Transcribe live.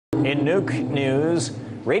In nuke news,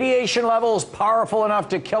 radiation levels powerful enough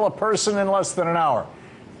to kill a person in less than an hour.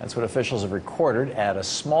 That's what officials have recorded at a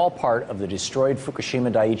small part of the destroyed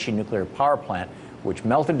Fukushima Daiichi nuclear power plant, which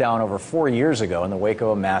melted down over 4 years ago in the wake of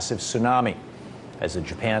a massive tsunami. As the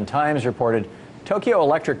Japan Times reported, Tokyo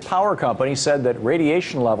Electric Power Company said that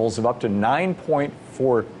radiation levels of up to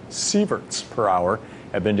 9.4 sieverts per hour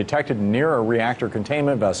have been detected near a reactor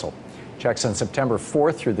containment vessel. Checks on September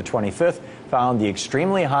 4th through the 25th found the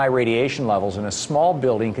extremely high radiation levels in a small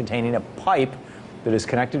building containing a pipe that is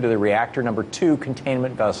connected to the reactor number 2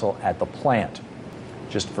 containment vessel at the plant.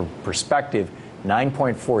 Just for perspective,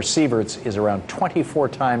 9.4 sieverts is around 24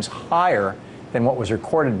 times higher than what was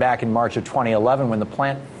recorded back in March of 2011 when the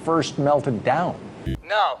plant first melted down.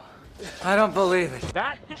 No, I don't believe it.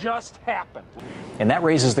 That just happened. And that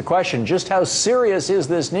raises the question, just how serious is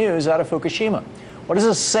this news out of Fukushima? What does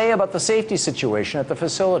this say about the safety situation at the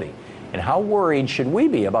facility? And how worried should we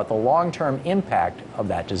be about the long-term impact of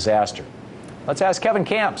that disaster? Let's ask Kevin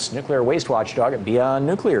Camps, nuclear waste watchdog at Beyond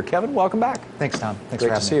Nuclear. Kevin, welcome back. Thanks, Tom. Thanks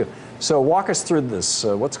Great for to see having me. you. So walk us through this.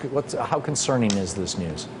 How concerning is this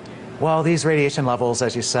news? Well, these radiation levels,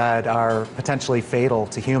 as you said, are potentially fatal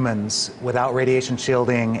to humans without radiation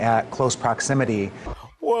shielding at close proximity.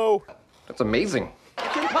 Whoa. That's amazing.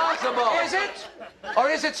 It's impossible. Is it? Or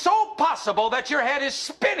is it so possible that your head is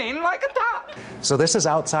spinning like a top? So this is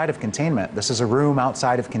outside of containment. This is a room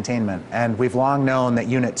outside of containment. And we've long known that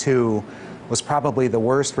Unit 2 was probably the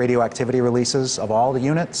worst radioactivity releases of all the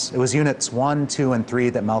units. It was Units 1, 2, and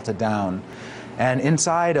 3 that melted down. And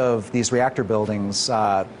inside of these reactor buildings,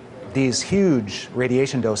 these huge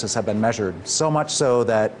radiation doses have been measured, so much so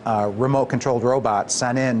that remote-controlled robots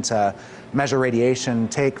sent in to measure radiation,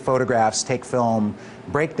 take photographs, take film,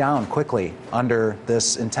 break down quickly under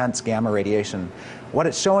this intense gamma radiation. What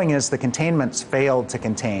it's showing is the containment's failed to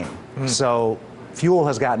contain. So fuel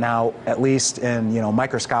has gotten out, at least in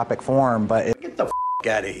microscopic form, but Get the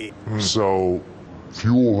out of here. So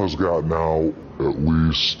fuel has gotten out, at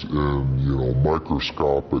least in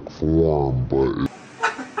microscopic form, but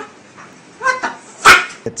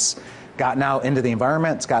it's gotten out into the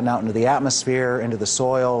environment, it's gotten out into the atmosphere, into the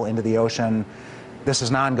soil, into the ocean. This is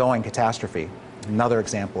an ongoing catastrophe. Another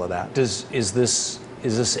example of that. Is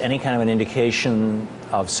this any kind of an indication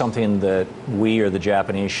of something that we or the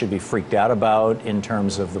Japanese should be freaked out about in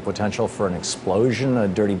terms of the potential for an explosion, a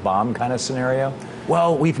dirty bomb kind of scenario?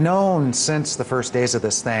 Well, we've known since the first days of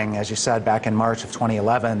this thing, as you said, back in March of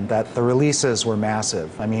 2011, that the releases were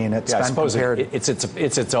massive. I mean, it's been compared. It's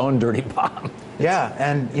its own dirty bomb. Yeah,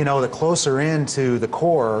 and the closer into the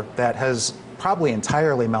core that has probably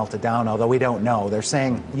entirely melted down, although we don't know. They're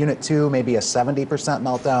saying Unit 2 maybe a 70%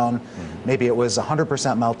 meltdown, maybe it was 100%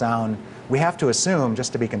 meltdown. We have to assume,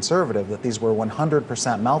 just to be conservative, that these were 100%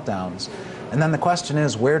 meltdowns. And then the question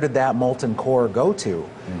is, where did that molten core go to?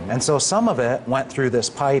 And so some of it went through this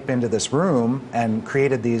pipe into this room and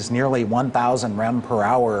created these nearly 1,000 rem per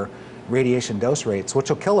hour radiation dose rates, which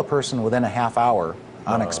will kill a person within a half hour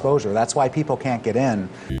on exposure. That's why people can't get in.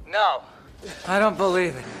 No, I don't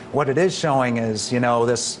believe it. What it is showing is,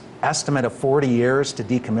 this estimate of 40 years to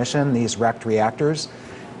decommission these wrecked reactors.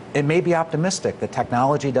 It may be optimistic. The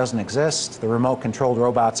technology doesn't exist. The remote-controlled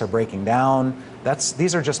robots are breaking down.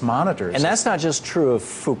 These are just monitors. And that's not just true of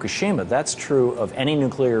Fukushima. That's true of any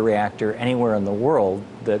nuclear reactor anywhere in the world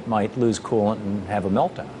that might lose coolant and have a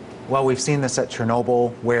meltdown. Well, we've seen this at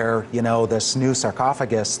Chernobyl, where, this new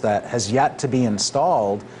sarcophagus that has yet to be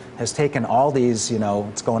installed has taken all these,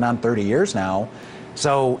 it's going on 30 years now.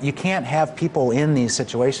 So you can't have people in these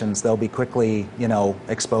situations. They'll be quickly,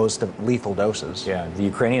 exposed to lethal doses. Yeah, the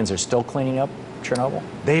Ukrainians are still cleaning up Chernobyl?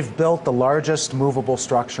 They've built the largest movable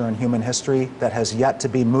structure in human history that has yet to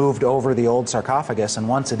be moved over the old sarcophagus. And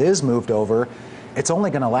once it is moved over, it's only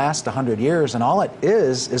going to last 100 years. And all it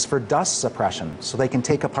is for dust suppression. So they can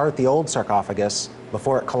take apart the old sarcophagus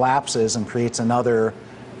before it collapses and creates another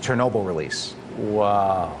Chernobyl release.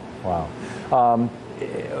 Wow, wow.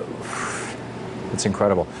 It's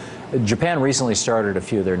incredible. Japan recently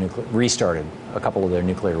restarted a couple of their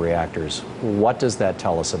nuclear reactors. What does that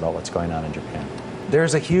tell us about what's going on in Japan?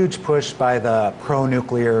 There's a huge push by the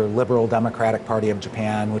pro-nuclear Liberal Democratic Party of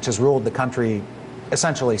Japan, which has ruled the country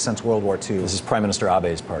essentially since World War II. This is Prime Minister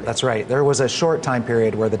Abe's party. That's right. There was a short time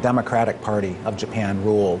period where the Democratic Party of Japan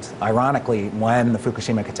ruled, ironically, when the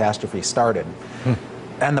Fukushima catastrophe started.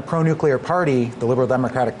 And the pro-nuclear party, the Liberal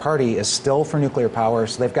Democratic Party, is still for nuclear power.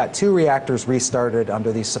 So they've got 2 reactors restarted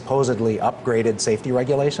under these supposedly upgraded safety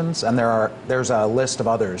regulations, and there's a list of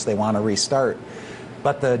others they want to restart.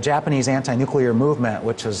 But the Japanese anti-nuclear movement,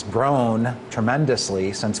 which has grown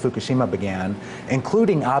tremendously since Fukushima began,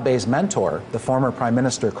 including Abe's mentor, the former Prime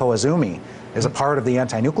Minister Koizumi, is a part of the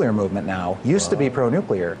anti-nuclear movement now, used to be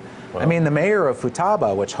pro-nuclear. I mean, the mayor of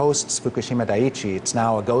Futaba, which hosts Fukushima Daiichi, it's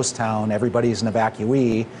now a ghost town, everybody's an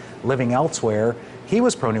evacuee living elsewhere. He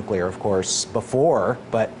was pro-nuclear, of course, before,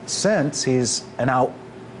 but since he's an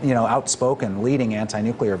outspoken, leading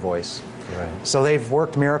anti-nuclear voice. Right. So they've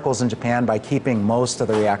worked miracles in Japan by keeping most of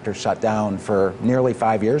the reactors shut down for nearly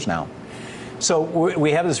 5 years now. So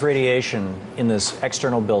we have this radiation in this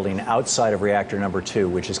external building outside of reactor number 2,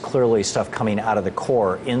 which is clearly stuff coming out of the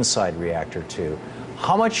core inside reactor 2.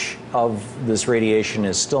 How much of this radiation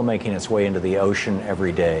is still making its way into the ocean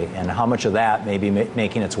every day, and how much of that may be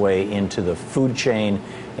making its way into the food chain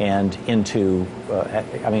and into,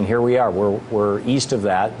 I mean, here we are, we're east of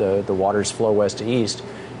that, the waters flow west to east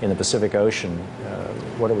in the Pacific Ocean.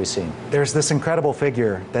 What are we seeing? There's this incredible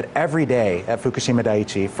figure that every day at Fukushima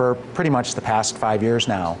Daiichi, for pretty much the past 5 years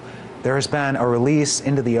now, there has been a release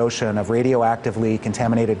into the ocean of radioactively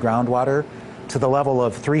contaminated groundwater to the level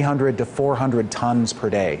of 300 to 400 tons per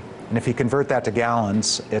day. And if you convert that to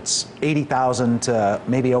gallons, it's 80,000 to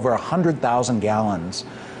maybe over 100,000 gallons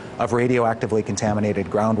of radioactively contaminated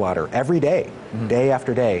groundwater every day, day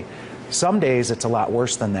after day. Some days it's a lot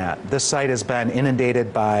worse than that. This site has been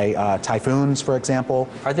inundated by typhoons, for example.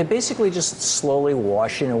 Are they basically just slowly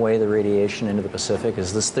washing away the radiation into the Pacific?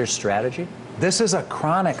 Is this their strategy? This is a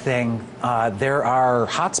chronic thing. There are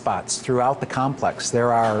hotspots throughout the complex.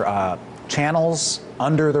 There are channels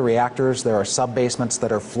under the reactors. There are sub-basements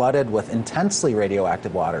that are flooded with intensely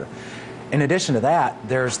radioactive water. In addition to that,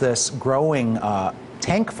 there's this growing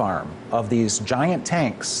tank farm of these giant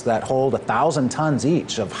tanks that hold 1,000 tons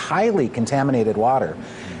each of highly contaminated water.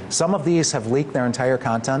 Some of these have leaked their entire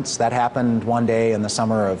contents. That happened one day in the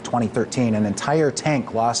summer of 2013. An entire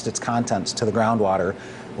tank lost its contents to the groundwater,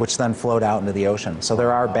 which then flowed out into the ocean. So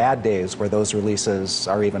there are bad days where those releases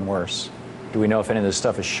are even worse. Do we know if any of this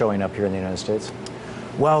stuff is showing up here in the United States?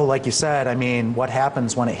 Well, like you said, I mean, what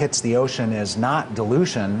happens when it hits the ocean is not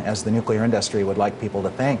dilution, as the nuclear industry would like people to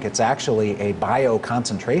think. It's actually a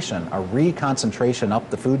bioconcentration, a reconcentration up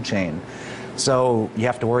the food chain. So you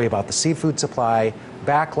have to worry about the seafood supply.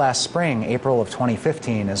 Back last spring, April of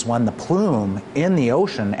 2015, is when the plume in the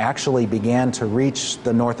ocean actually began to reach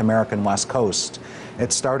the North American West Coast.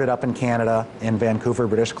 It started up in Canada, in Vancouver,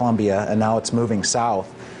 British Columbia, and now it's moving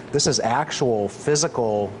south. This is actual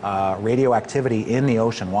physical radioactivity in the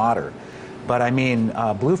ocean water. But I mean,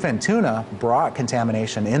 bluefin tuna brought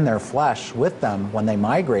contamination in their flesh with them when they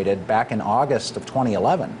migrated back in August of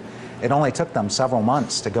 2011. It only took them several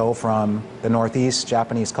months to go from the northeast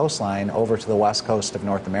Japanese coastline over to the west coast of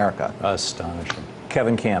North America. Astonishing.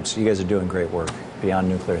 Kevin Camps, you guys are doing great work beyond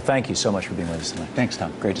nuclear. Thank you so much for being with us tonight. Thanks,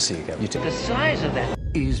 Tom. Great to see you, Kevin. You too. The size of that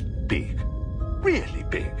is big. Really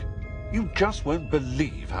big. You just won't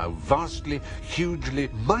believe how vastly, hugely,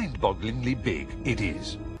 mind-bogglingly big it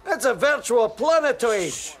is. It's a virtual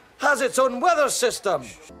planetoid. Has its own weather system.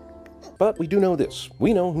 But we do know this.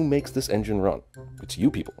 We know who makes this engine run. It's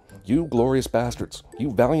you people. You glorious bastards.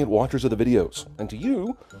 You valiant watchers of the videos. And to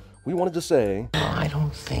you, we wanted to say... I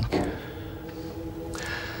don't think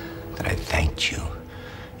that I thanked you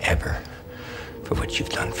ever for what you've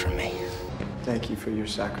done for me. Thank you for your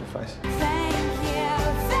sacrifice.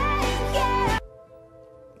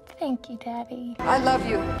 Thank you, Daddy. I love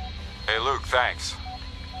you. Hey, Luke, thanks.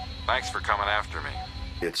 Thanks for coming after me.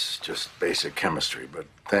 It's just basic chemistry, but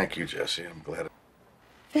thank you, Jesse. I'm glad.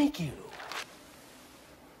 Thank you.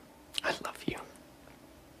 I love you.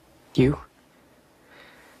 You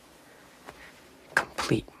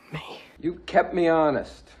complete me. You kept me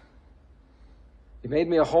honest. You made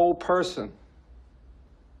me a whole person.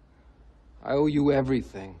 I owe you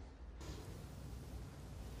everything.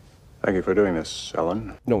 Thank you for doing this,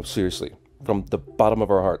 Ellen. No, seriously. From the bottom of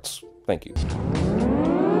our hearts, thank you.